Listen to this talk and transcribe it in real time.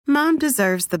Mom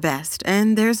deserves the best,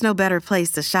 and there's no better place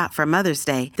to shop for Mother's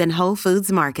Day than Whole Foods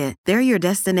Market. They're your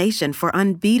destination for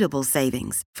unbeatable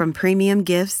savings, from premium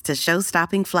gifts to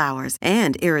show-stopping flowers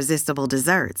and irresistible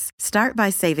desserts. Start by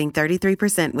saving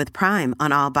 33% with Prime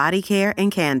on all body care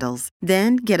and candles.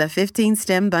 Then get a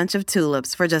 15-stem bunch of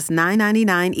tulips for just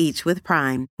 $9.99 each with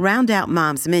Prime. Round out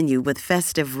Mom's menu with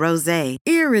festive rosé,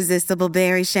 irresistible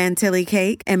berry chantilly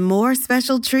cake, and more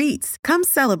special treats. Come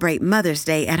celebrate Mother's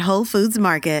Day at Whole Foods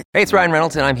Market. Hey, it's Ryan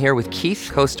Reynolds, and I'm here with Keith,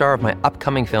 co-star of my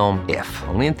upcoming film, If,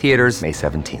 only in theaters May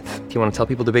 17th. Do you want to tell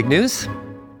people the big news?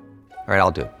 All right,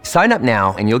 I'll do it. Sign up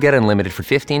now and you'll get unlimited for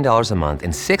 $15 a month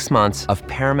and 6 months of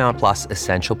Paramount Plus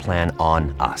Essential Plan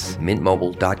on us.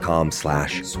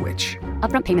 MintMobile.com/switch.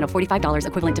 Upfront payment of $45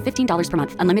 equivalent to $15 per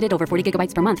month. Unlimited over 40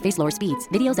 gigabytes per month. Face lower speeds.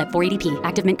 Videos at 480p.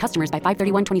 Active Mint customers by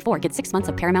 531.24 get 6 months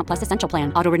of Paramount Plus Essential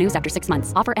Plan. Auto renews after 6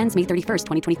 months. Offer ends May 31st,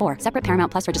 2024. Separate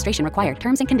Paramount Plus registration required.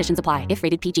 Terms and conditions apply if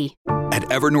rated PG. At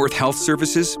Evernorth Health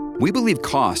Services, we believe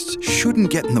costs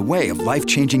shouldn't get in the way of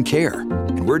life-changing care,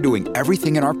 and we're doing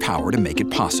everything in our power to make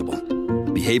it possible.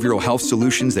 Behavioral health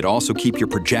solutions that also keep your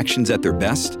projections at their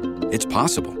best? It's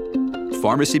possible.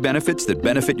 Pharmacy benefits that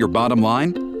benefit your bottom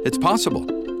line? It's possible.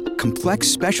 Complex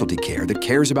specialty care that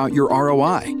cares about your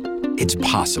ROI? It's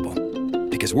possible.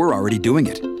 Because we're already doing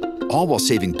it. All while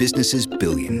saving businesses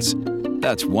billions.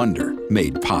 That's Wonder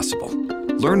made possible.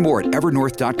 Learn more at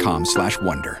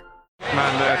evernorth.com/wonder.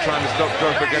 Man there trying to stop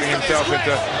Drogba getting himself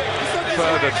into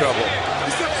further trouble.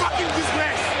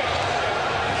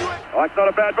 Oh, it's not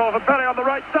a bad ball for Pele on the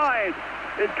right side.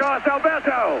 It's Carlos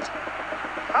Alberto.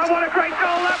 And what a great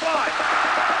goal that was!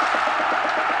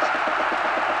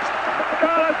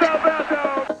 Carlos Alberto.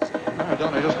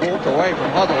 Maradona just walked away from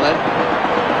Hoddle then.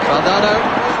 Valdano,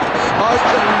 Hout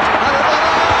and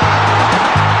Maradona!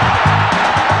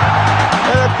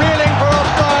 They're appealing for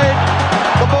offside.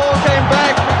 The ball came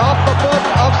back off the foot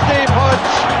of Steve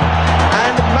Hodge.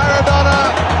 And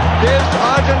Maradona gives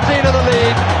Argentina the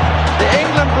lead. The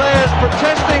England players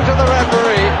protesting to the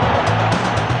referee.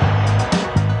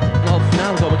 De halve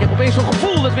finale komen. Ik heb opeens zo'n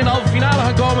gevoel dat we in de halve finale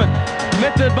gaan komen.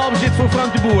 Met het balbezit voor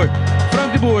Frank de Boer.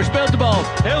 Frank de Boer speelt de bal.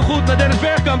 Heel goed naar Dennis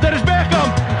Bergkamp. Dennis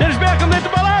Bergkamp. Dennis Bergkamp neemt de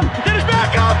bal aan. Dennis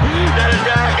Bergkamp. Dennis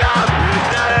Bergkamp.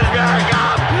 Dennis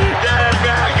Bergkamp. Dennis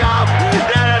Bergkamp.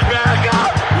 Dennis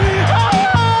Bergkamp.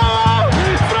 Oh!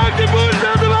 Frank de Boer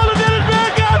speelt de bal naar Dennis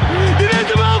Bergkamp. Die neemt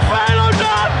de bal feilloos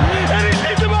aan. En die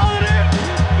schiet de bal erin.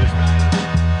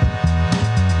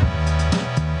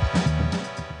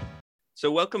 So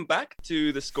welcome back to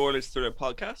the Scoreless Thriller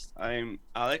podcast. I'm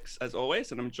Alex, as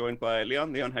always, and I'm joined by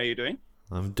Leon. Leon, how are you doing?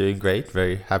 I'm doing great.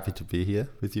 Very happy to be here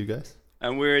with you guys.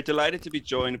 And we're delighted to be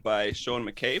joined by Seán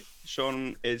McCabe.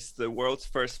 Seán is the world's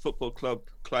first football club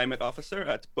climate officer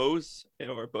at Bose,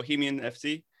 or Bohemian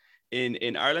FC,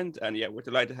 in Ireland. And yeah, we're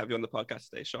delighted to have you on the podcast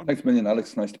today, Seán. Thanks a million,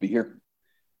 Alex. Nice to be here.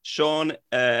 Seán,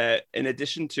 in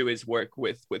addition to his work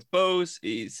with Bose,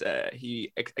 he's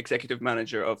executive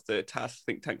manager of the Task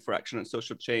Think Tank for Action and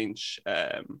Social Change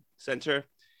Centre.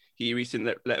 He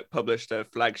recently published a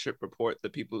flagship report, The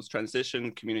People's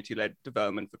Transition, Community-Led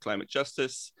Development for Climate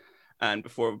Justice. And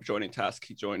before joining Task,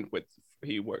 he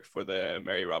worked for the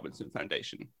Mary Robinson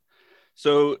Foundation.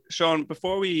 So, Seán,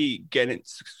 before we get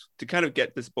into to kind of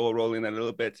get this ball rolling a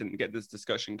little bit and get this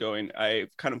discussion going,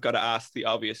 I've kind of got to ask the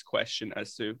obvious question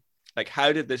as to, like,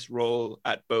 how did this role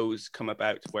at Bose come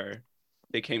about, where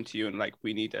they came to you and like,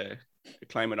 we need a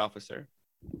climate officer?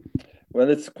 Well,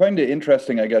 it's kind of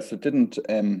interesting, I guess. It didn't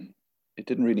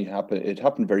really happen. It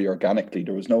happened very organically.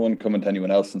 There was no one coming to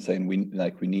anyone else and saying we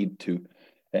need to.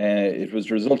 It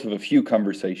was a result of a few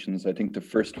conversations. I think the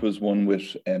first was one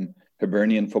with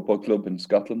Hibernian Football Club in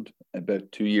Scotland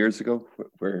about 2 years ago,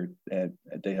 where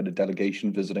they had a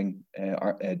delegation visiting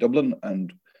Dublin,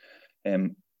 and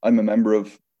I'm a member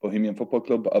of Bohemian Football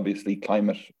Club. Obviously,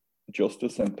 climate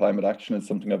justice and climate action is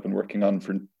something I've been working on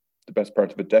for the best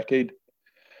part of a decade.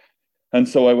 And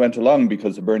so I went along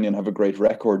because Hibernian have a great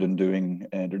record in doing,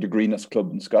 they're the greenest club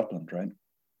in Scotland, right?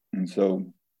 And so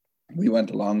we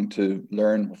went along to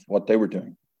learn what they were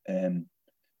doing. And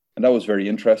that was very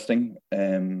interesting.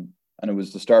 And it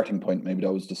was the starting point. Maybe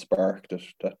that was the spark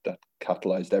that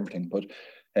catalyzed everything. But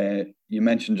you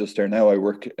mentioned just there now, I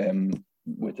work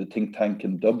with a think tank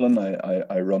in Dublin.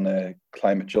 I run a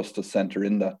climate justice centre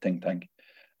in that think tank.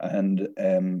 And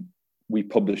we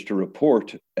published a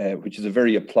report, which is a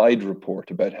very applied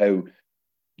report about how,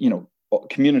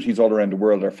 communities all around the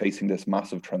world are facing this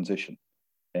massive transition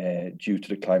due to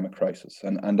the climate crisis.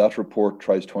 And that report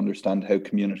tries to understand how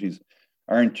communities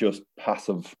aren't just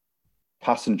passive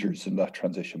passengers in that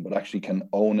transition, but actually can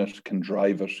own it, can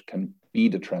drive it, can be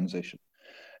the transition.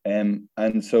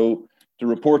 And so the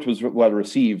report was well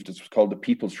received. It was called The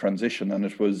People's Transition, and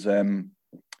it was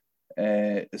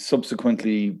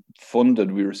subsequently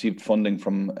funded. We received funding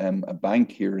from a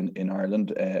bank here in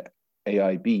Ireland,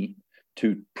 AIB,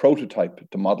 to prototype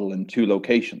the model in 2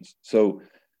 locations. So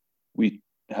we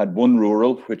had one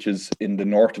rural, which is in the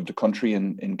north of the country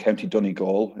in County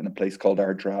Donegal, in a place called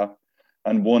Ardra,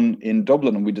 and one in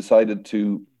Dublin. And we decided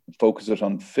to focus it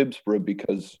on Phibsborough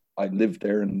because I lived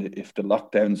there, and if the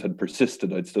lockdowns had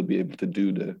persisted, I'd still be able to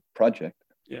do the project.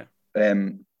 Yeah.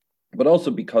 But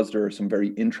also because there are some very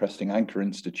interesting anchor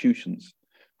institutions,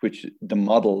 which the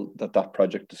model that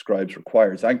project describes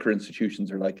requires. Anchor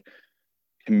institutions are like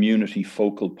community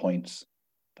focal points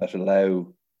that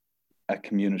allow a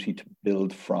community to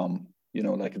build from. You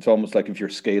know, like it's almost like if you're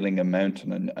scaling a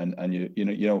mountain and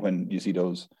you know when you see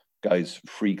those guys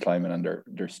free climbing and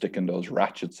they're sticking those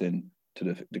ratchets in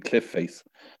to the cliff face.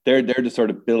 They're to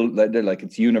sort of build. They're like,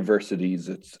 it's universities,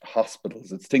 it's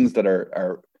hospitals, it's things that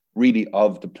are really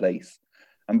of the place.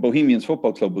 And Bohemians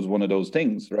Football Club was one of those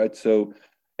things, right? So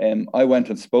I went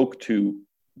and spoke to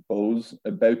Bose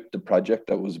about the project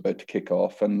that was about to kick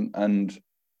off, and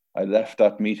I left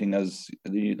that meeting as,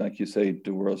 like you say,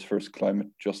 the world's first climate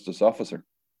justice officer.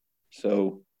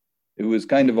 So it was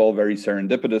kind of all very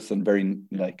serendipitous and very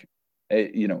like,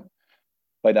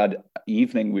 by that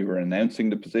evening we were announcing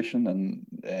the position, and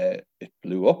it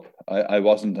blew up. I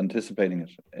wasn't anticipating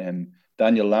it.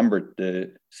 Daniel Lambert,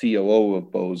 the COO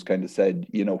of Bose, kind of said,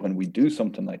 when we do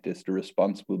something like this, the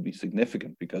response will be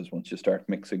significant, because once you start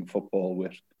mixing football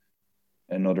with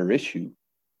another issue,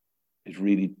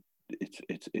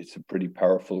 it's a pretty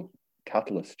powerful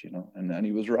catalyst, and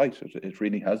he was right. It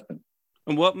really has been.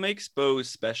 And what makes Bose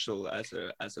special as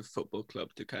a football club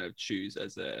to kind of use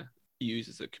as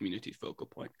a community focal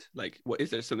point? Like, what is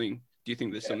there something? Do you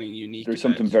think there's something unique? There's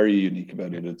something very unique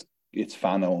about it. It's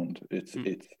fan owned.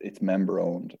 It's member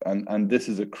owned, and this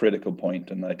is a critical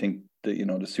point. And I think that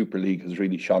the Super League has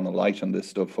really shone a light on this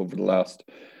stuff over the last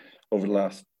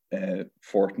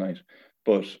fortnight.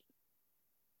 But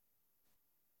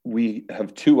we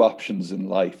have 2 options in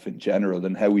life in general,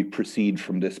 and how we proceed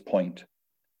from this point.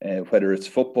 Whether it's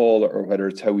football or whether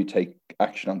it's how we take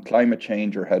action on climate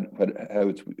change, or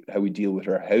how we deal with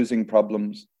our housing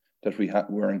problems that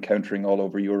we're encountering all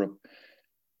over Europe.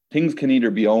 Things can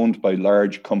either be owned by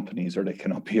large companies, or they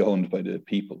cannot be owned by the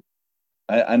people,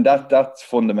 and that's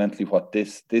fundamentally what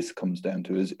this comes down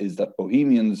to. Is that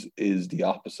Bohemians is the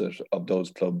opposite of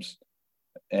those clubs,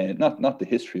 not the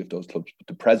history of those clubs, but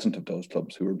the present of those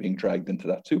clubs who are being dragged into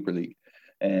that Super League,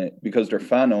 because they're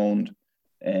fan owned,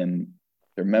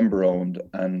 they're member owned,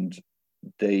 and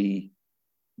they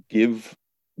give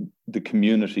the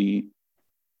community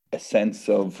a sense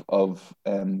of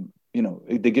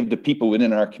they give the people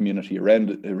within our community around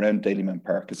Dalymount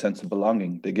Park a sense of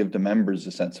belonging. They give the members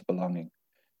a sense of belonging.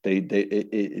 And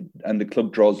the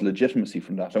club draws legitimacy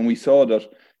from that. And we saw that,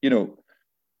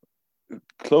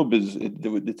 club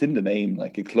it's in the name.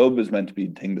 Like, a club is meant to be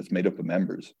a thing that's made up of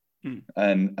members,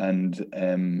 and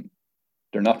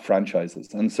they're not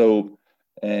franchises. And so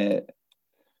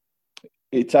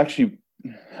it's actually,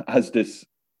 as this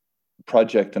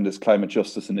project and this climate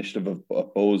justice initiative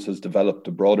of Bose has developed,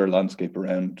 a broader landscape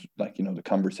around, the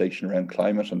conversation around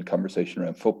climate and the conversation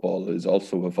around football is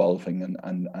also evolving,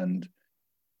 and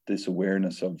this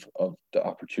awareness of the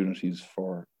opportunities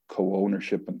for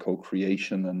co-ownership and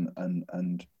co-creation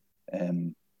and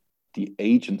the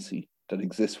agency that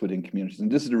exists within communities.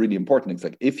 And this is a really important thing. It's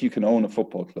like, if you can own a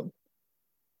football club,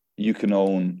 you can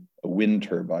own a wind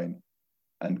turbine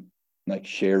and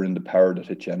share in the power that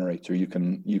it generates, or you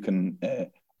can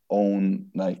own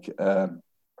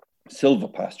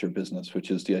silvopasture business,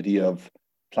 which is the idea of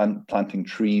planting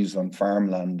trees on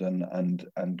farmland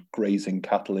and grazing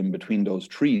cattle in between those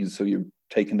trees, so you're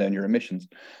taking down your emissions.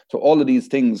 So all of these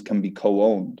things can be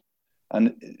co-owned,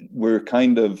 and we're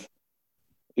kind of,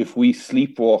 if we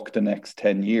sleepwalk the next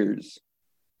 10 years,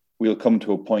 we'll come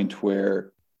to a point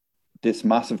where this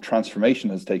massive transformation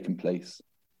has taken place,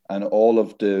 and all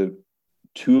of the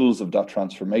tools of that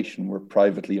transformation were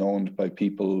privately owned by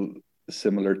people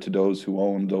similar to those who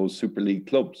own those Super League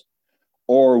clubs.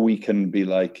 Or we can be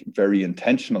very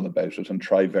intentional about it and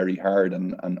try very hard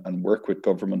and work with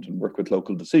government and work with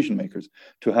local decision makers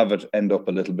to have it end up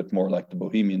a little bit more like the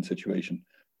Bohemian situation,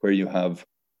 where you have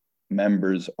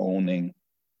members owning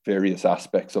various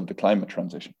aspects of the climate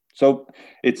transition. So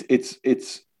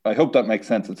it's I hope that makes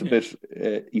sense. It's a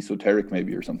bit esoteric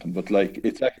maybe or something, but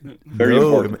it's actually very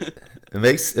important.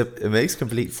 It makes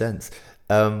complete sense.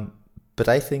 But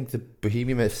I think the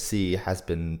Bohemian FC has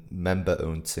been member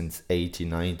owned since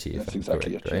 1890. That's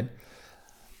exactly correct, it, right?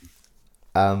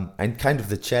 And kind of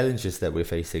the challenges that we're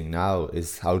facing now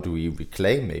is how do we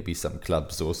reclaim maybe some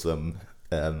clubs or some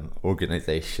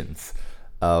organizations?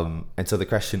 And so the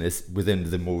question is, within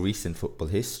the more recent football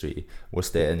history,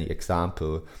 was there any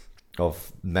example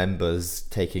of members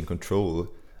taking control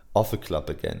of a club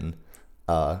again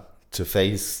to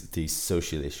face these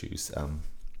social issues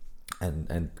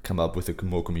and come up with a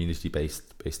more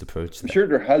community-based approach? I'm sure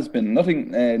there has been.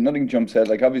 Nothing jumps out.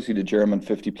 Like obviously the German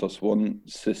 50+1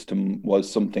 system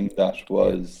was something that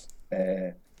was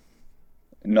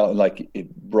not like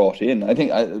it brought in. I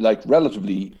think like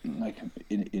relatively like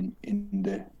in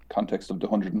the context of the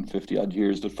 150 odd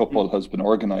years that football has been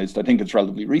organized, I think it's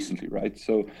relatively recently, right?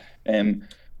 So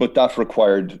but that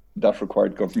required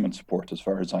government support as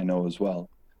far as I know as well.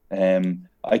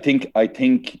 I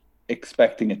think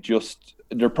expecting it, just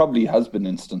there probably has been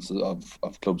instances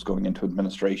of clubs going into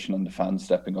administration and the fans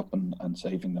stepping up and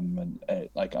saving them, and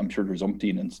like I'm sure there's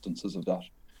umpteen instances of that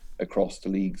across the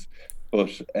leagues, but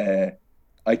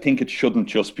I think it shouldn't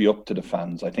just be up to the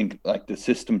fans. I think like the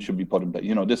system should be put in place.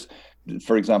 You know, this,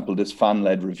 for example, this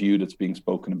fan-led review that's being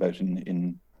spoken about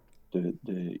in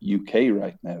the UK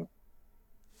right now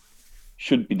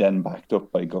should be then backed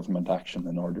up by government action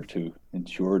in order to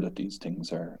ensure that these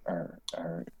things are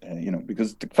you know,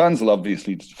 because the fans will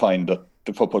obviously find that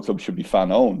the football club should be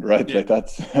fan owned, right? Yeah. Like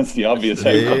that's the obvious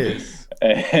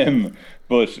outcome.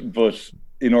 But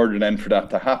in order then for that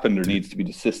to happen, there needs to be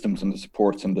the systems and the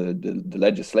supports and the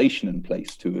legislation in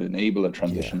place to enable a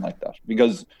transition like that.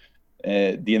 Because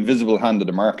the invisible hand of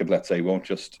the market, let's say, won't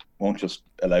just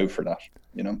allow for that,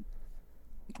 you know.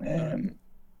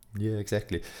 Yeah,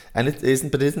 exactly. And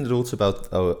isn't it also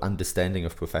about our understanding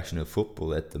of professional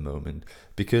football at the moment?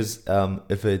 Because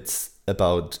if it's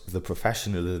about the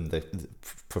professionalism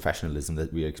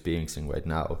that we are experiencing right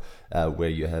now, where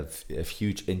you have a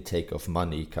huge intake of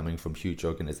money coming from huge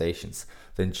organizations,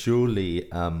 then surely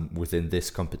within this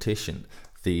competition,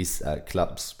 these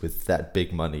clubs with that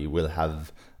big money will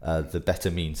have the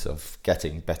better means of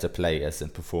getting better players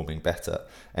and performing better.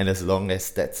 And as long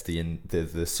as that's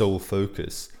the sole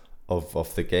focus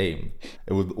of the game,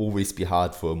 it will always be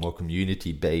hard for a more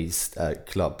community-based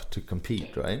club to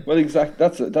compete, right? Well, exactly.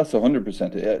 That's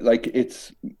 100%. Like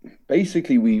it's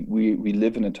basically we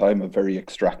live in a time of very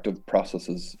extractive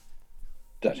processes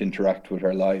that interact with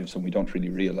our lives, and we don't really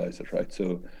realize it, right?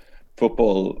 So,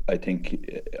 football, I think,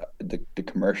 the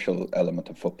commercial element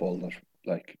of football that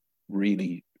like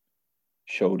really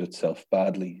showed itself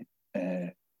badly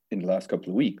in the last couple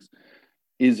of weeks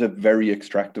is a very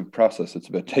extractive process. It's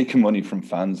about taking money from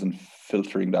fans and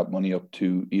filtering that money up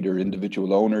to either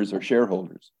individual owners or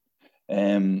shareholders.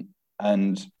 And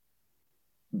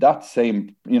that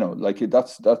same, you know, like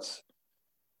that's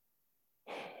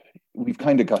we've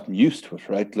kind of gotten used to it,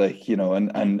 right? Like, you know,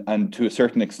 and to a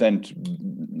certain extent,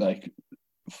 like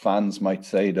fans might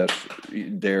say that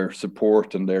their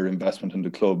support and their investment in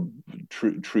the club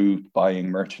through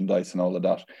buying merchandise and all of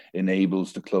that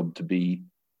enables the club to be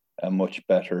a much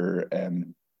better,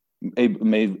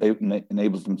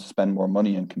 enables them to spend more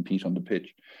money and compete on the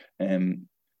pitch.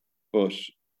 But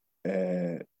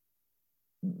it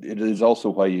is also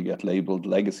why you get labelled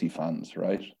legacy fans,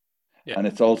 right? Yeah. And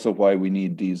it's also why we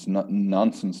need these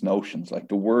nonsense notions. Like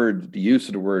the use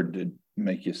of the word did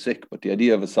make you sick, but the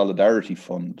idea of a solidarity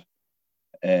fund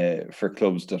for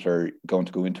clubs that are going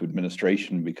to go into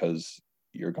administration because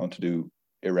you're going to do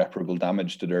irreparable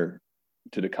damage to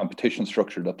the competition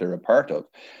structure that they're a part of.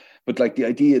 But like the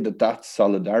idea that that's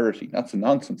solidarity, that's a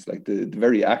nonsense. Like the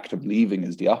very act of leaving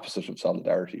is the opposite of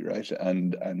solidarity, right?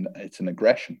 And it's an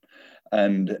aggression.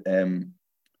 And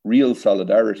real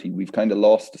solidarity, we've kind of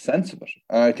lost the sense of it.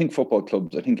 And I think football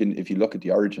clubs, if you look at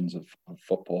the origins of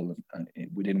football and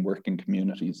within working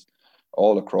communities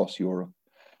all across Europe,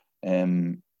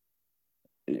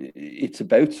 it's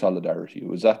about solidarity. It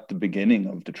was at the beginning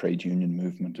of the trade union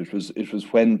movement. It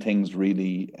was when things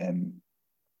really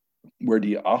were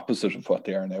the opposite of what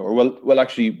they are now, or well,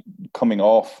 actually coming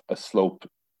off a slope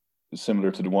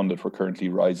similar to the one that we're currently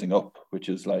rising up, which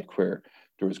is like where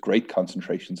there was great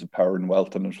concentrations of power and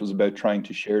wealth, and it was about trying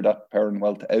to share that power and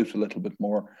wealth out a little bit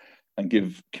more and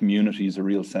give communities a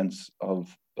real sense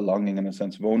of belonging and a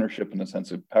sense of ownership and a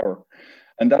sense of power.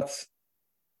 And that's,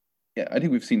 yeah, I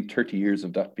think we've seen 30 years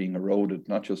of that being eroded,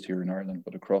 not just here in Ireland,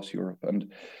 but across Europe.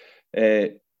 And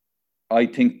I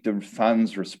think the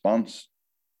fans' response,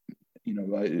 you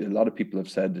know, a lot of people have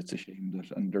said it's a shame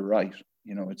that, and they're right,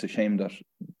 you know, it's a shame that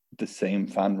the same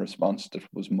fan response that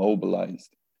was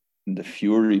mobilized and the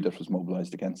fury that was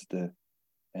mobilized against the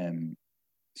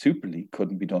Super League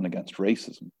couldn't be done against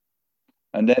racism.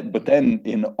 But then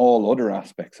in all other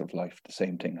aspects of life, the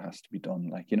same thing has to be done.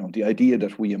 Like, the idea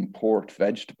that we import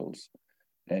vegetables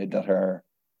that are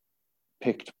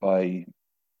picked by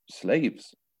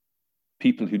slaves,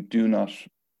 people who do not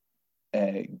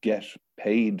get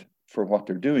paid for what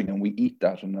they're doing, and we eat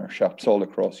that in our shops all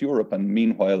across Europe. And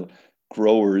meanwhile,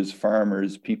 growers,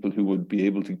 farmers, people who would be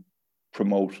able to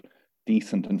promote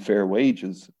decent and fair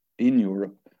wages in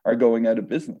Europe are going out of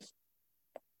business.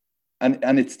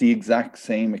 And it's the exact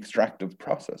same extractive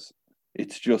process.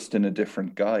 It's just in a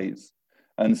different guise.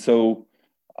 And so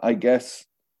I guess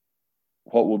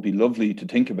what would be lovely to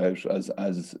think about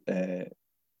as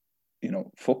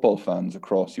football fans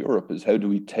across Europe is, how do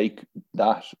we take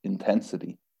that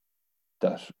intensity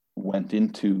that went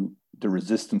into the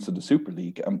resistance of the Super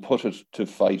League and put it to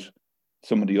fight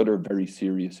some of the other very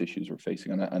serious issues we're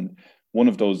facing. And one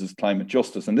of those is climate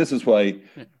justice. And this is why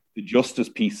the justice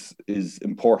piece is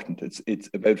important. It's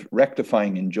about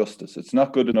rectifying injustice. It's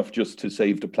not good enough just to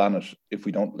save the planet if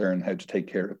we don't learn how to take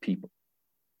care of people.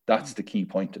 That's the key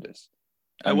point of this.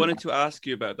 I wanted to ask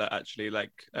you about that, actually.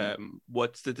 Like,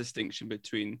 what's the distinction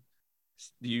between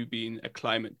you being a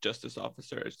climate justice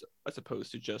officer as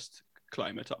opposed to just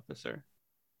climate officer?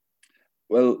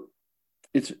 Well,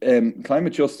 it's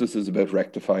climate justice is about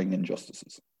rectifying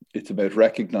injustices. It's about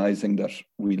recognizing that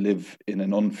we live in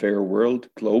an unfair world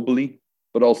globally,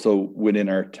 but also within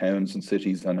our towns and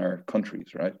cities and our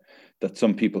countries, right? That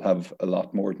some people have a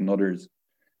lot more than others.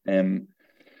 In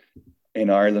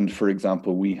Ireland, for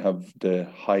example, we have the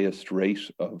highest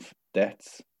rate of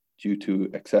deaths due to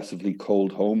excessively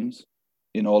cold homes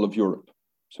in all of Europe.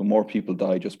 So more people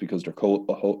die just because their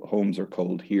homes are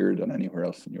cold here than anywhere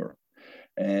else in Europe.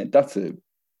 And that's an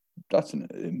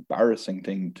embarrassing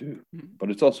thing too,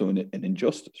 but it's also an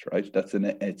injustice, right?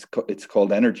 It's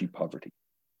called energy poverty.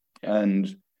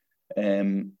 And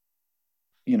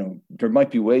there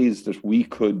might be ways that we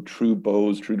could, through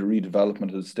Bowes, through the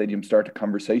redevelopment of the stadium, start a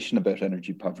conversation about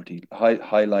energy poverty,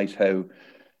 highlight how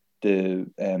the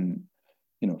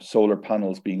solar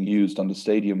panels being used on the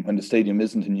stadium, when the stadium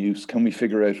isn't in use, can we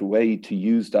figure out a way to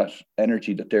use that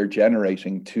energy that they're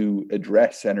generating to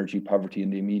address energy poverty in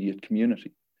the immediate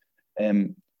community?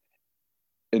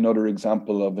 Another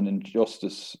example of an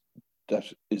injustice that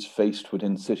is faced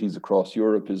within cities across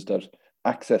Europe is that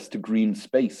access to green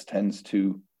space tends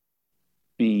to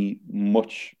be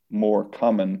much more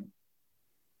common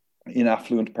in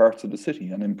affluent parts of the city,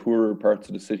 and in poorer parts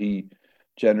of the city,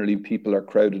 generally people are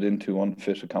crowded into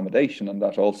unfit accommodation, and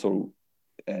that also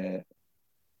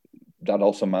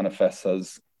manifests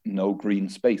as no green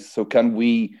space. So can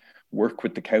we work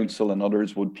with the council and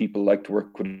others? Would people like to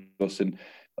work with us in,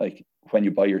 like, when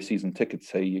you buy your season ticket,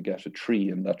 say you get a tree,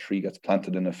 and that tree gets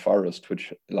planted in a forest,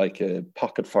 which, like a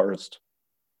pocket forest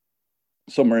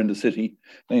somewhere in the city,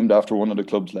 named after one of the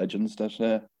club's legends, that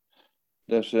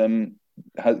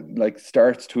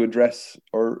starts to address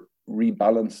or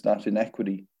rebalance that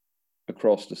inequity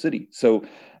across the city. So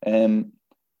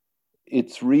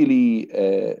it's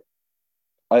really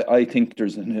I think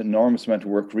there's an enormous amount of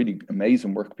work, really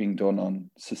amazing work being done on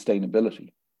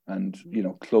sustainability, and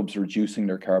clubs reducing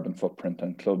their carbon footprint,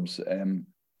 and clubs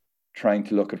trying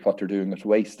to look at what they're doing with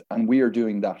waste. And we are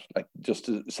doing that, like, just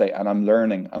to say, and I'm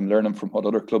learning from what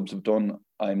other clubs have done.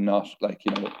 I'm not like,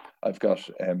 I've got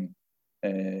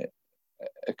a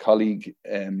colleague,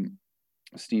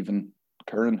 Stephen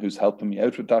Curran, who's helping me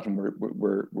out with that, and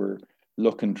we're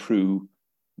looking through.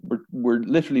 We're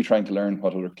literally trying to learn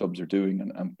what other clubs are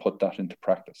doing and put that into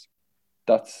practice.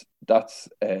 That's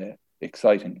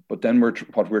exciting. But then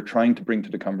what we're trying to bring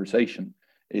to the conversation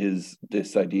is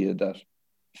this idea that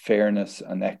fairness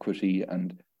and equity,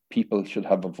 and people should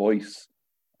have a voice,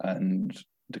 and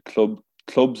the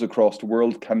clubs across the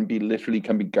world can be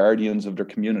guardians of their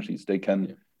communities. They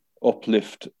can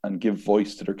uplift and give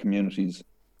voice to their communities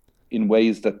in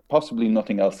ways that possibly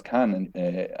nothing else can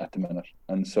at the minute.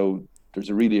 And so there's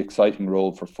a really exciting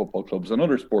role for football clubs and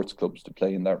other sports clubs to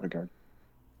play in that regard.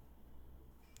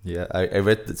 Yeah, I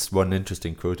read this one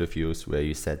interesting quote of yours where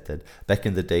you said that back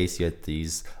in the days you had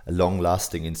these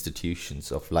long-lasting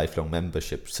institutions of lifelong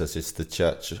membership, such as the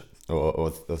church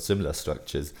or similar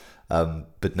structures.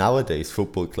 But nowadays,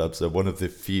 football clubs are one of the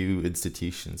few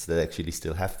institutions that actually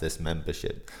still have this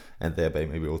membership, and thereby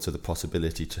maybe also the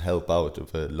possibility to help out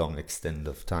over a long extent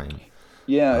of time.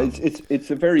 Yeah,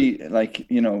 it's a very,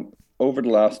 over the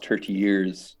last 30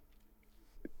 years,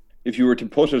 if you were to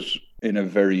put it in a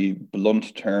very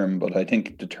blunt term, but I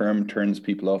think the term turns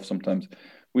people off sometimes,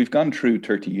 we've gone through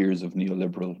 30 years of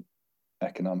neoliberal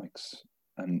economics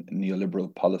and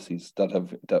neoliberal policies that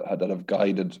have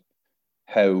guided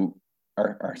how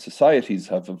our societies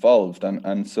have evolved.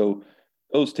 And so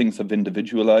those things have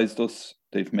individualized us.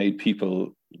 They've made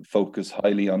people focus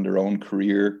highly on their own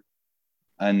career.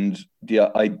 And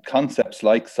the concepts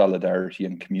like solidarity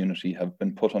and community have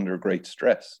been put under great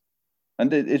stress.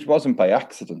 And it wasn't by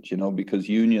accident, because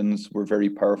unions were very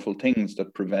powerful things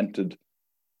that prevented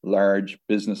large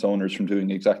business owners from doing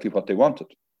exactly what they wanted.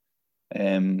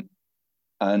 And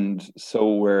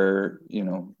so were,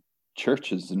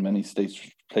 churches in many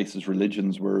places,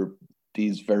 religions were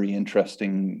these very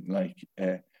interesting,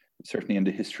 certainly in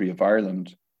the history of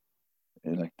Ireland,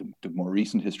 the more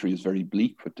recent history is very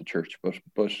bleak with the church,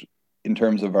 but in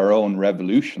terms of our own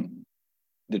revolution,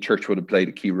 the church would have played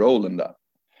a key role in that.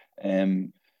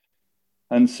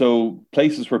 And so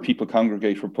places where people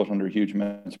congregate were put under huge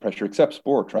amounts of pressure, except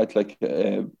sport, right?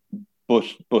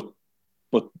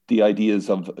 But the ideas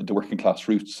of the working class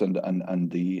roots and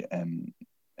the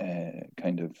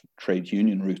kind of trade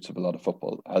union roots of a lot of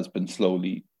football has been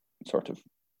slowly sort of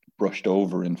brushed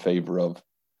over in favor of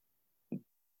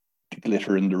the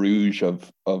glitter and the rouge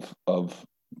of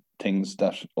things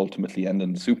that ultimately end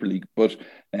in the Super League. But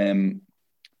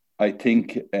I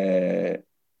think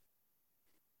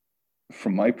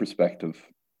from my perspective,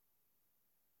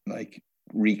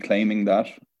 reclaiming that,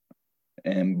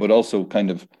 but also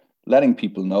kind of letting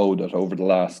people know that over the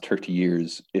last 30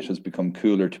 years, it has become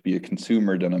cooler to be a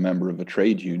consumer than a member of a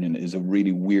trade union is a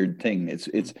really weird thing.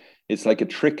 It's like a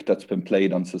trick that's been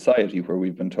played on society, where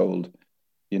we've been told,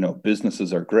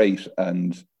 businesses are great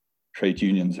and trade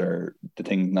unions are the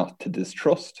thing not to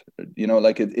distrust.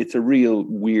 It's a real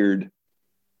weird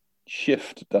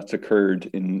shift that's occurred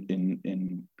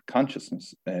in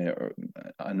consciousness,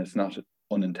 and it's not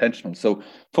unintentional. So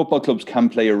football clubs can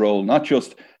play a role, not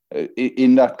just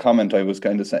in that comment I was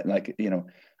kind of saying,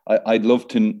 I'd love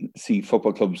to see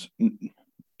football clubs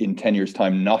in 10 years'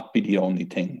 time not be the only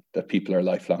thing that people are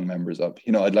lifelong members of.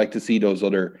 I'd like to see those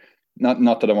other,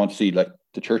 not that I want to see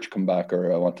the church come back,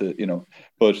 or I want to,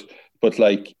 but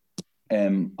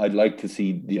I'd like to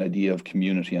see the idea of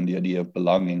community and the idea of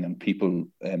belonging and people,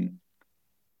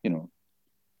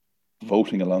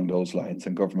 voting along those lines,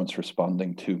 and governments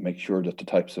responding to make sure that the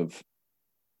types of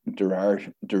there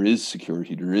is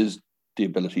security, there is the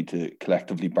ability to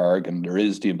collectively bargain, there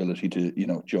is the ability to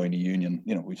join a union.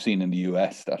 We've seen in the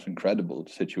US that incredible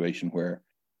situation where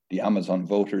the Amazon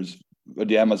workers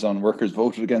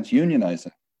voted against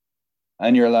unionizing,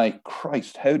 and you're like,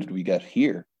 Christ, how did we get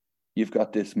here? You've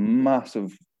got this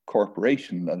massive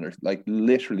corporation that are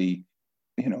literally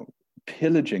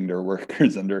pillaging their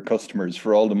workers and their customers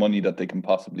for all the money that they can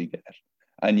possibly get,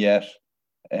 and yet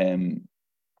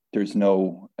there's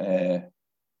no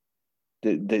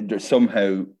there's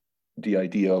somehow the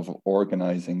idea of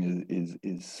organizing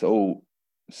is so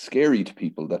scary to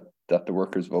people that the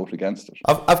workers vote against it.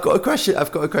 I've got a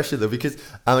question though, because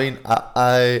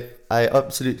I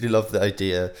absolutely love the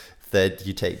idea that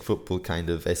you take football kind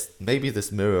of as maybe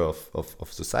this mirror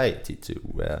of society too,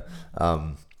 where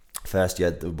first you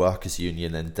had the workers'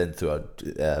 union, and then throughout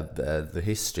the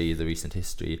recent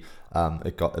history,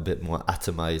 it got a bit more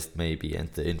atomized maybe,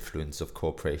 and the influence of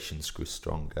corporations grew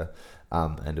stronger,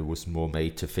 and it was more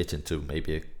made to fit into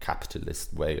maybe a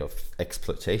capitalist way of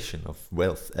exploitation of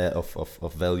wealth,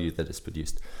 of value that is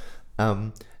produced.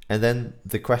 And then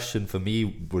the question for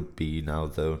me would be now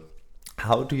though,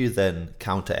 how do you then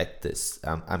counteract this?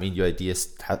 Your idea is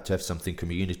to have something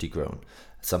community grown,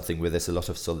 something where there's a lot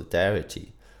of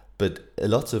solidarity. But a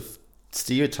lot of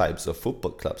stereotypes of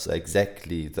football clubs are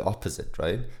exactly the opposite,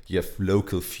 right? You have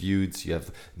local feuds, you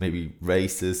have maybe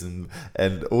racism,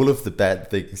 and all of the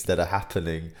bad things that are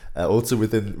happening also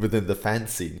within the fan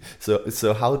scene.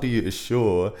 So how do you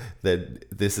assure that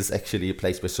this is actually a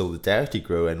place where solidarity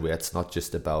grow, and where it's not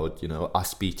just about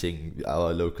us beating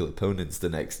our local opponents the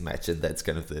next match, and that's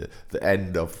kind of the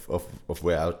end of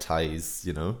where our ties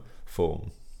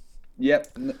form? Yeah,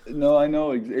 no, I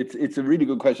know it's a really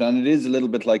good question, and it is a little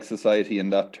bit like society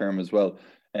in that term as well.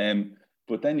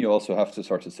 But then you also have to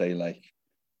sort of say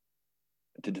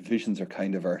the divisions are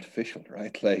kind of artificial,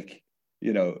 right? Why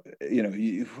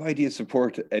do you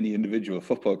support any individual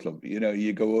football club?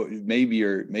 You go, maybe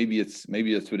it's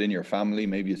within your family,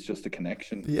 maybe it's just a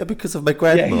connection. Yeah, because of my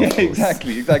grandma. Yeah,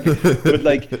 exactly.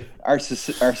 But our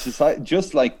society,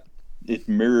 just like it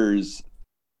mirrors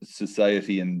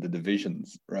society and the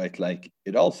divisions, right?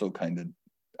 It also kind of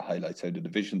highlights how the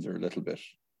divisions are a little bit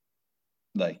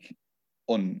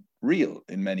unreal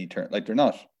in many terms. They're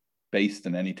not based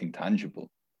in anything tangible.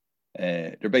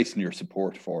 They're based on your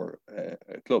support for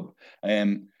a club.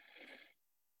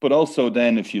 But also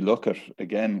then, if you look at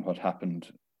again what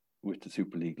happened with the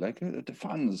Super League, the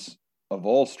fans of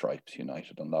all stripes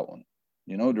united on that one.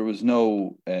 There was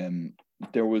no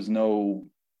there was no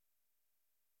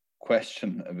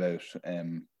question about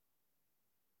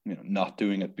not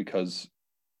doing it because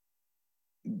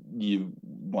you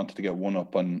wanted to get one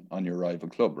up on your rival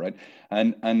club, right?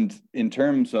 And in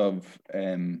terms of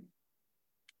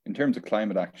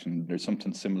climate action, there's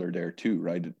something similar there too,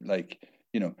 right? Like,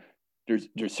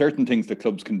 there's certain things that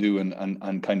clubs can do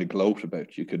and kind of gloat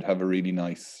about. You could have a really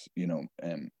nice,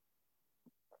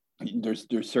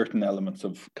 there's certain elements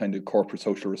of kind of corporate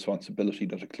social responsibility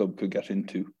that a club could get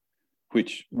into,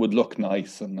 which would look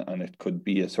nice and it could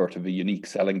be a sort of a unique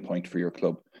selling point for your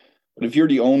club. But if you're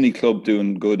the only club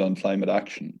doing good on climate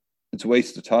action, it's a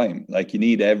waste of time. Like, you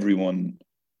need everyone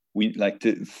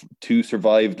to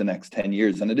survive the next 10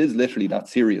 years. And it is literally that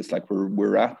serious. Like,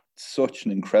 we're at such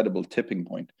an incredible tipping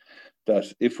point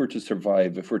that if we're to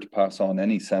survive, if we're to pass on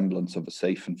any semblance of a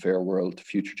safe and fair world to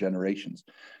future generations,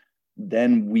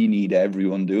 then we need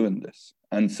everyone doing this.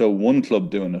 And so one club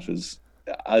doing it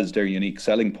as their unique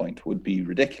selling point would be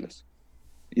ridiculous.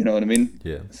 You know what I mean?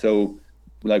 Yeah. So,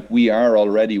 like, we are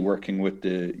already working with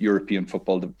the European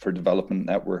Football for Development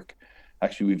Network.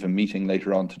 Actually, we have a meeting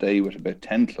later on today with about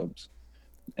 10 clubs.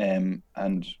 And I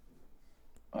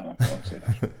won't say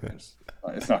that.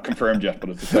 It's not confirmed yet, but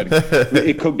it's exciting.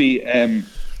 It could be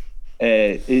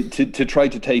to try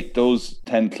to take those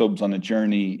 10 clubs on a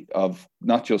journey of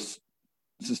not just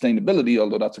sustainability,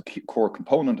 although that's a core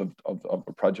component of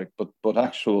a project, but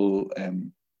actually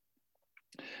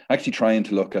trying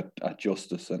to look at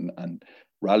justice and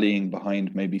rallying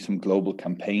behind maybe some global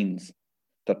campaigns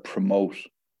that promote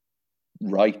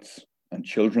rights and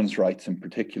children's rights in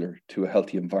particular to a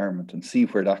healthy environment, and see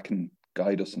where that can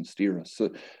guide us and steer us. So,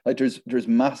 like, there's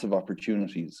massive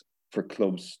opportunities for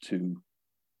clubs to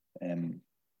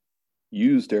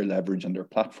use their leverage and their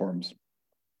platforms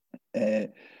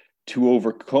to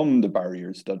overcome the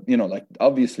barriers that, like,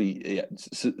 obviously,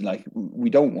 like, we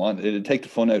don't want it'd take the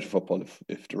fun out of football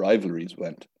if the rivalries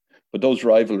went, but those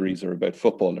rivalries are about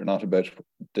football. They're not about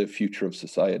the future of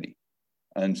society.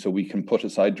 And so we can put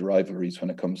aside the rivalries when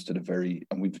it comes to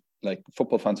and we've, like,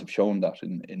 football fans have shown that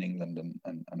in England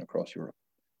and across Europe,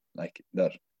 like,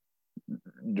 that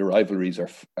the rivalries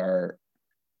are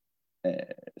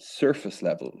surface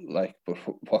level, like, but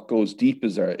what goes deep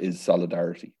is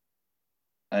solidarity.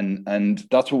 And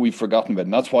that's what we've forgotten about.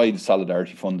 And that's why the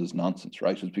Solidarity Fund is nonsense,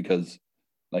 right? Is because,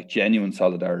 like, genuine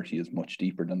solidarity is much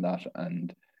deeper than that.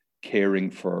 And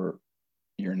caring for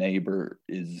your neighbor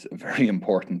is a very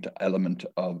important element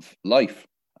of life.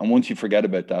 And once you forget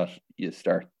about that, you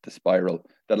start the spiral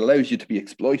that allows you to be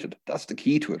exploited. That's the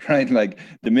key to it, right? Like,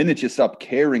 the minute you stop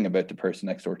caring about the person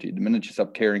next door to you, the minute you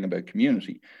stop caring about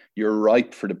community, you're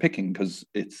ripe for the picking, because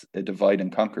it's a divide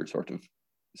and conquer sort of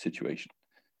situation.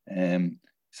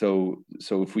 So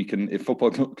if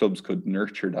football clubs could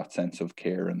nurture that sense of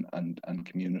care and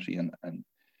community and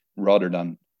rather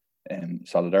than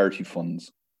solidarity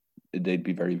funds, they'd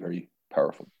be very, very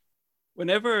powerful.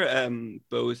 Whenever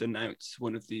Bose announced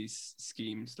one of these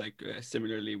schemes, like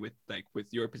similarly with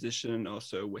your position and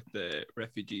also with the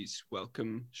refugees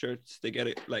welcome shirts, they get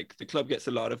it, like, the club gets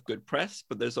a lot of good press,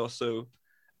 but there's also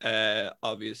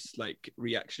obvious, like,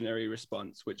 reactionary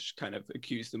response, which kind of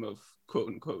accuse them of quote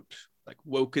unquote like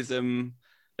wokeism,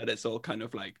 that it's all kind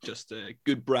of like just a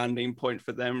good branding point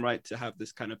for them, right, to have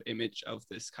this kind of image of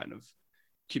this kind of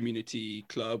community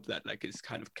club that, like, is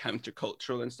kind of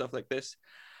countercultural and stuff like this.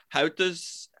 How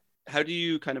do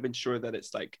you kind of ensure that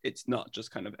it's like, it's not just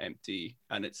kind of empty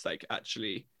and it's like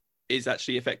actually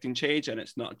affecting change, and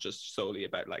it's not just solely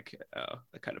about like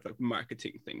a kind of a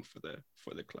marketing thing for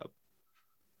the club?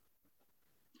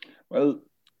 Well,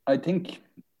 I think,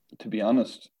 to be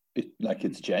honest,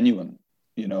 it's genuine,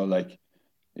 like,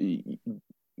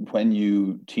 when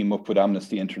you team up with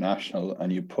Amnesty International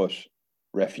and you put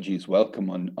refugees welcome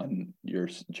on your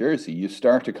jersey, you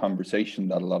start a conversation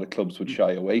that a lot of clubs would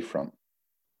shy away from.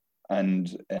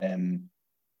 And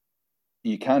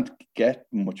you can't get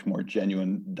much more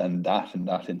genuine than that in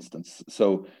that instance.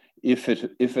 So if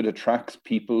it attracts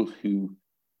people who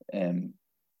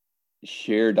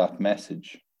share that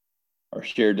message, or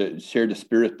share the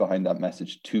spirit behind that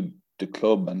message to the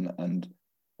club, and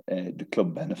the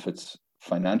club benefits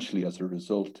financially as a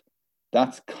result,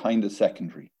 that's kind of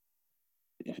secondary,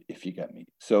 if you get me.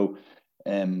 So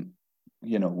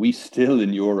we still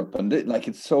in Europe, and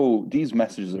these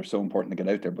messages are so important to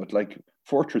get out there, but like,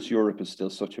 Fortress Europe is still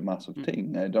such a massive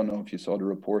thing. I don't know if you saw the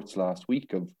reports last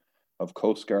week of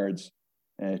Coast Guards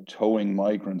towing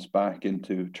migrants back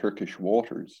into Turkish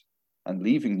waters and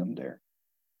leaving them there.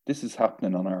 This is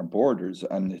happening on our borders,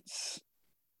 and it's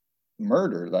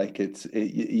murder. Like,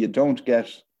 you don't get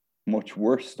much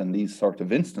worse than these sort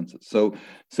of instances.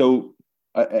 So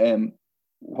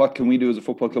what can we do as a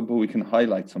football club? Well, we can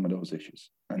highlight some of those issues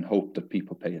and hope that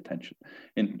people pay attention.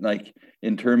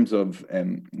 In terms of,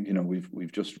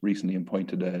 we've just recently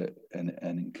appointed an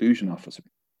inclusion officer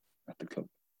at the club,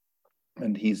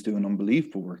 and he's doing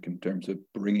unbelievable work in terms of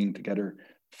bringing together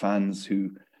fans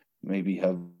who maybe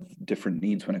have different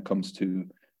needs when it comes to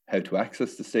how to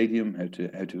access the stadium, how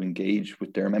to engage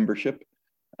with their membership,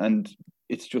 and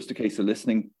it's just a case of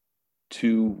listening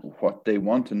to what they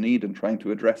want and need and trying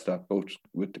to address that, both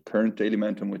with the current daily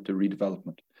mount and with the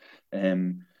redevelopment.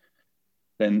 Then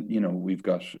we've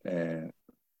got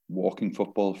walking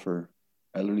football for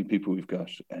elderly people. We've got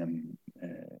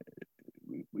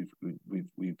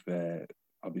we've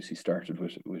obviously started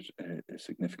with a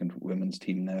significant women's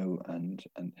team now, and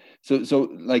so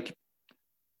like,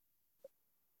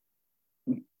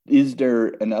 is there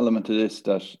an element to this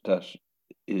that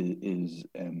is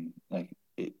like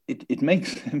it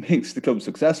makes the club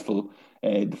successful?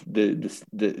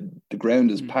 The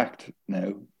ground is packed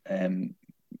now, and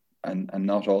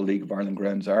not all League of Ireland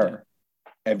grounds are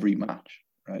every match,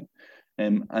 right?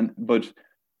 But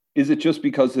is it just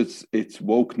because it's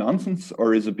woke nonsense,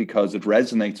 or is it because it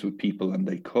resonates with people and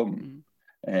they come?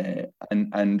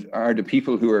 And are the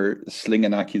people who are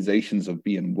slinging accusations of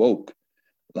being woke,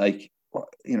 like,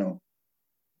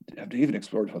 have they even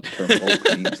explored what the term woke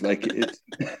means? Like, it's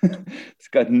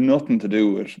got nothing to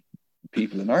do with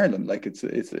people in Ireland. Like, it's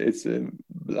a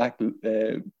black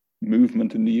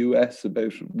movement in the US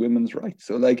about women's rights.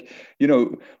 So, like,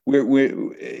 we're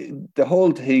the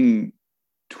whole thing.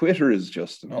 Twitter is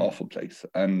just an awful place,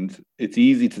 and it's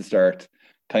easy to start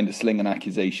kind of slinging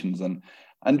accusations, and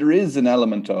there is an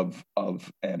element of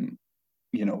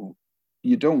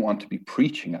you don't want to be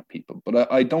preaching at people,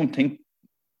 but I don't think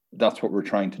that's what we're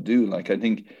trying to do. Like, I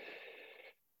think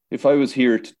if I was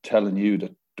here telling you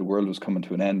that the world was coming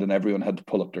to an end and everyone had to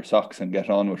pull up their socks and get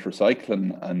on with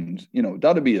recycling, and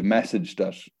that'd be a message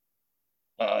that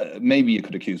maybe you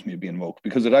could accuse me of being woke,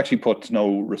 because it actually puts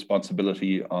no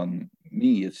responsibility on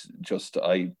me. It's just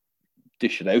I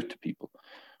dish it out to people.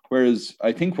 Whereas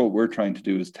I think what we're trying to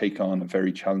do is take on a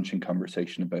very challenging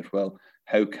conversation about, well,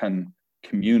 how can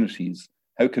communities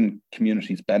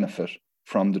benefit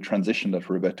from the transition that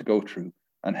we're about to go through,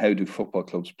 and how do football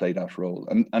clubs play that role?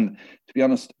 And to be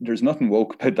honest, there's nothing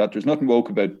woke about that. There's nothing woke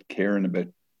about caring about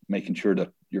making sure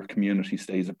that your community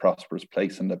stays a prosperous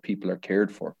place and that people are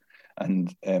cared for.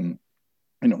 And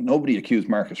nobody accused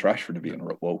Marcus Rashford of being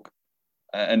woke,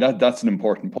 and that's an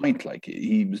important point. Like,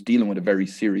 he was dealing with a very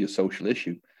serious social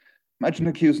issue. Imagine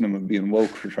accusing him of being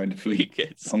woke for trying to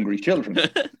feed hungry children.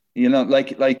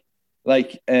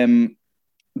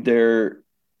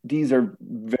 These are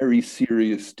very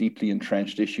serious, deeply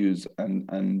entrenched issues,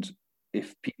 and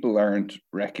if people aren't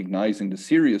recognizing the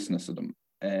seriousness of them,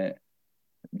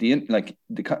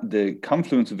 the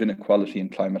confluence of inequality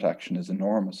and climate action is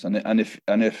enormous. And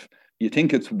if you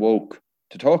think it's woke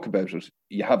to talk about it,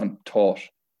 you haven't taught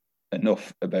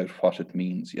enough about what it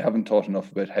means. You haven't taught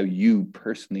enough about how you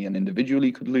personally and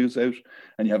individually could lose out,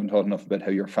 and you haven't taught enough about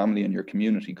how your family and your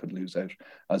community could lose out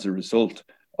as a result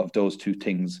of those two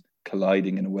things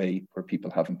colliding in a way where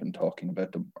people haven't been talking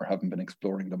about them, or haven't been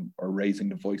exploring them, or raising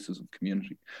the voices of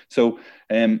community. So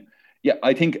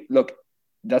I think, look,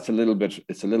 it's a little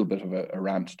bit of a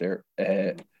rant there.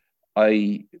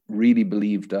 I really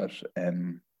believe that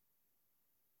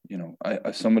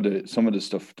some of the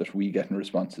stuff that we get in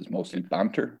response is mostly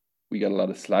banter. We get a lot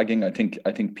of slagging.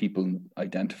 I think people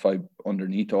identify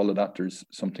underneath all of that there's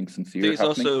something sincere. There's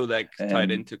happening. Also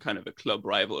tied into kind of a club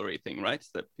rivalry thing, right?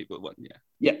 That people want,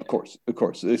 Yeah, of course.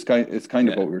 It's kind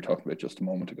of what we were talking about just a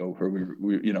moment ago, where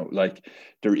we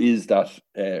there is that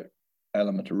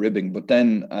element of ribbing, but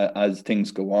then as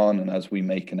things go on and as we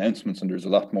make announcements, and there's a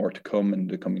lot more to come in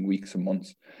the coming weeks and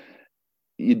months,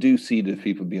 you do see the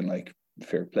people being like,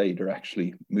 fair play, they're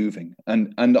actually moving.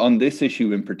 And on this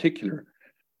issue in particular,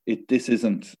 this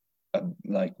isn't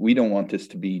we don't want this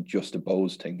to be just a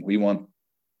Bose thing. We want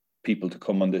people to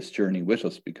come on this journey with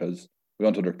us, because we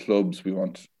want other clubs, we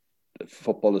want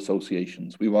football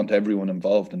associations, we want everyone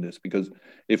involved in this, because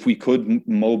if we could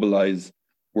mobilize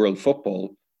world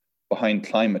football behind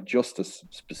climate justice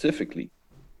specifically,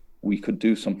 we could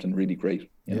do something really great.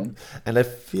 You know? And I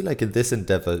feel like in this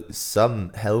endeavor,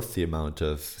 some healthy amount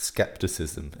of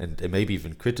skepticism and maybe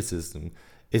even criticism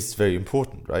is very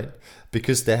important, right?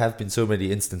 Because there have been so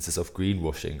many instances of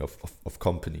greenwashing of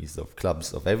companies, of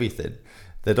clubs, of everything,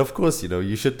 that of course,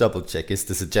 you should double check, is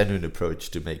this a genuine approach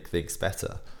to make things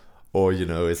better? Or,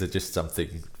 is it just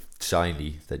something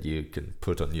shiny that you can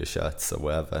put on your shirts or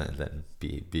wherever and then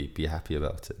be happy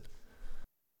about it?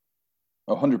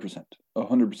 100%.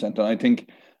 And I think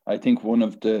I think one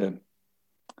of the,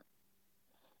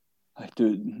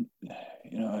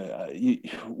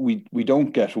 we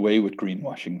don't get away with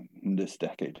greenwashing in this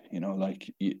decade.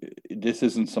 This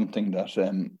isn't something that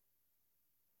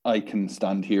I can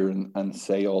stand here and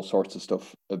say all sorts of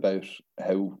stuff about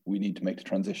how we need to make the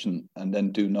transition and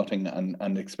then do nothing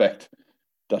and expect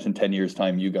that in 10 years'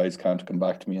 time you guys can't come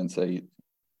back to me and say,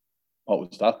 what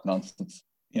was that nonsense?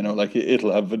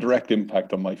 It'll have a direct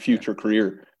impact on my future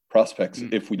career prospects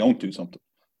if we don't do something.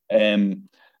 I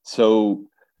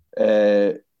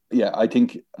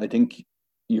think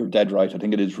you're dead right. I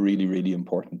think it is really, really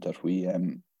important that we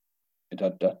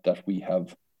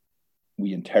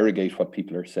we interrogate what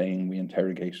people are saying. We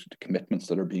interrogate the commitments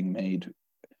that are being made,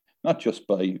 not just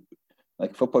by,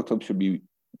 football clubs should be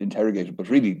interrogated, but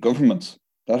really governments.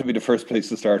 That would be the first place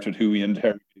to start with who we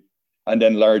interrogate, and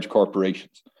then large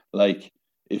corporations.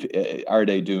 If are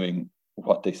they doing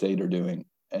what they say they're doing,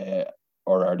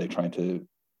 or are they trying to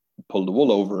pull the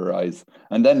wool over our eyes?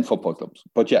 And then football clubs.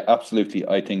 But yeah, absolutely.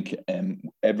 I think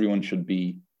everyone should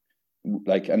be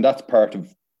and that's part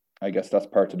of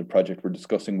the project we're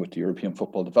discussing with the European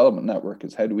Football Development Network,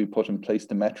 is how do we put in place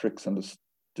the metrics and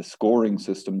the scoring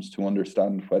systems to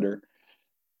understand whether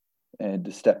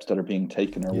the steps that are being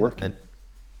taken are working.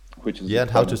 And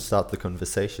how to start the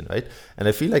conversation, right? And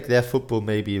I feel like their football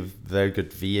may be a very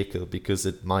good vehicle because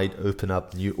it might open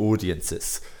up new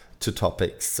audiences to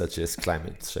topics such as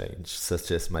climate change, such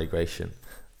as migration,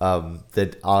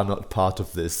 that are not part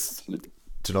of this,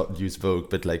 to not use Vogue,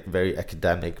 but very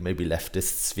academic, maybe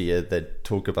leftist sphere that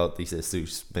talk about these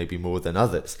issues maybe more than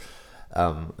others.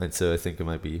 And so I think it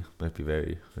might be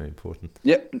very, very important.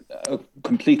 Yeah,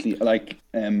 completely.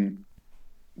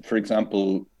 For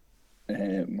example,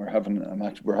 we're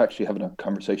actually having a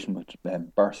conversation with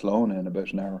Barcelona in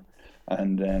about an hour,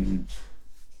 and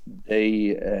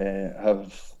they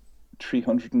have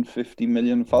 350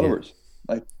 million followers.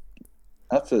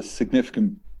 That's a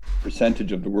significant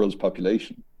percentage of the world's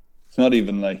population. It's not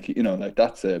even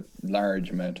that's a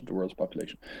large amount of the world's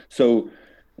population. So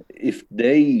if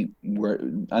they were,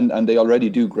 and they already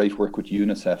do great work with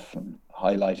UNICEF and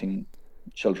highlighting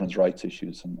children's rights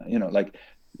issues, and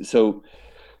so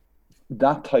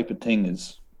that type of thing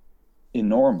is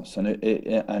enormous. And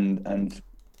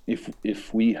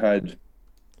if we had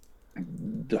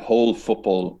the whole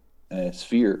football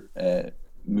sphere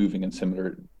moving in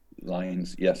similar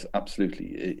lines, yes, absolutely,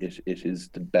 it is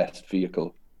the best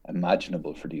vehicle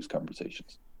imaginable for these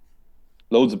conversations.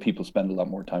 Loads of people spend a lot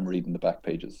more time reading the back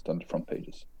pages than the front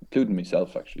pages, including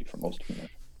myself, actually, for most of them.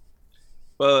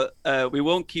 Well, we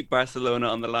won't keep Barcelona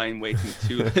on the line waiting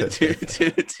too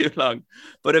long.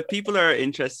 But if people are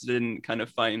interested in kind of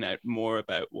finding out more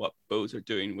about what Bows are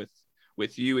doing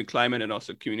with you in climate and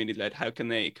also community-led, how can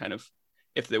they kind of,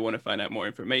 if they want to find out more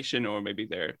information, or maybe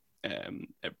they're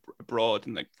abroad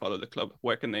and follow the club,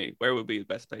 where would be the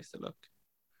best place to look?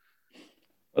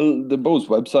 Well, the Bows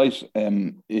website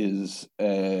is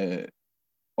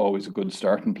always a good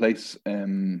starting place.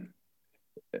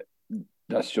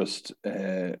 That's just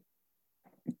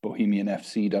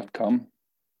bohemianfc.com.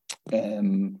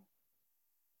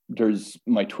 There's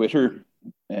my Twitter,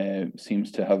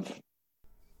 seems to have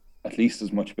at least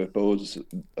as much about Bows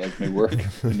as my work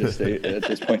in this day, at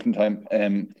this point in time.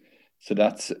 So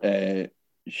that's Seán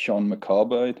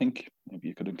McCabe, I think. Maybe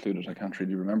you could include it. I can't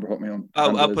really remember what my own.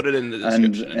 I'll put it in the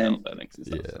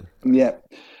description. Yeah,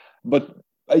 but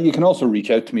you can also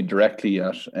reach out to me directly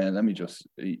at. Let me just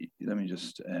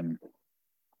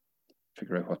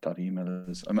figure out what that email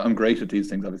is. I'm great at these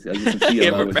things, obviously. As you can see,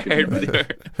 I'm always prepared with your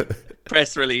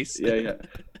press release. Yeah.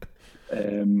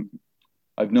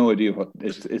 I've no idea what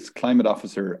it's climate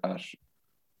officer at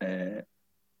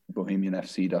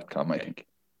bohemianfc.com, I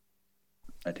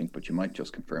think, but you might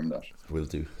just confirm that. Will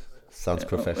do. Sounds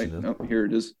professional. No, here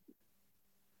it is.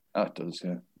 It does,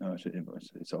 yeah. No,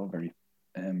 it's all very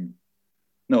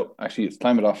no, actually it's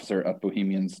climate officer at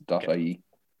bohemians.ie.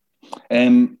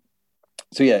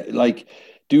 So yeah,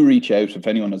 do reach out if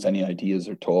anyone has any ideas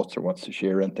or thoughts or wants to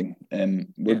share anything.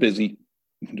 We're busy.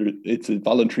 It's a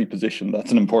voluntary position.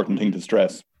 That's an important thing to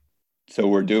stress. So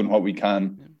we're doing what we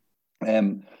can,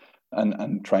 and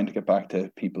trying to get back to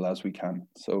people as we can.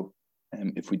 So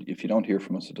if you don't hear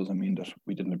from us, it doesn't mean that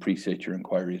we didn't appreciate your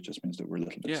inquiry. It just means that we're a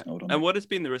little bit snowed under. And what has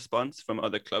been the response from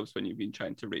other clubs when you've been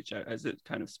trying to reach out? Has it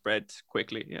kind of spread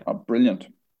quickly? Yeah. Oh, brilliant.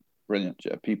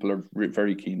 Yeah, people are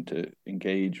very keen to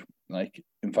engage.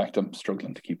 In fact, I'm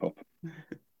struggling to keep up.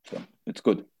 So it's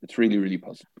good. It's really, really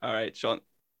positive. All right, Seán.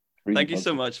 Really Thank you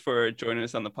so much for joining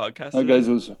us on the podcast. Oh, guys,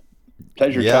 it was a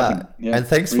pleasure chatting. Yeah, and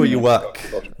thanks for your work.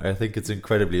 I think it's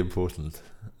incredibly important,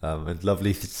 and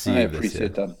lovely to see you. I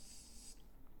appreciate that.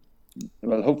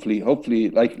 well, hopefully,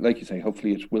 like you say,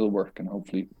 hopefully it will work, and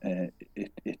hopefully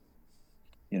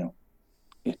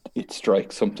it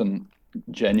strikes something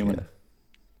genuine.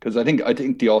 Because I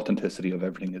think the authenticity of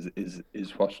everything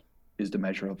is what is the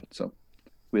measure of it. So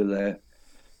we'll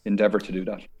endeavour to do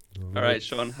that. All right,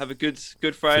 Sean. Have a good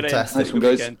Friday. Fantastic. Nice one,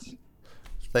 guys. Weekend.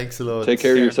 Thanks a lot. Take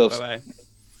care of yourselves. Bye.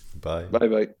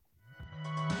 Bye.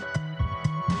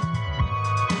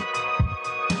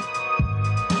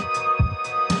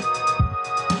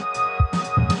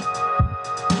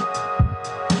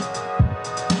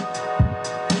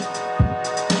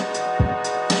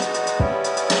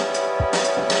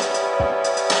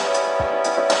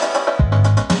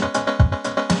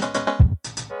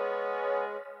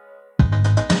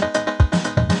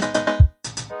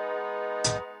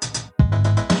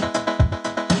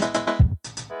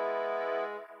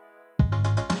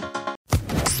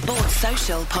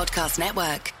 Social Podcast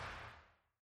Network.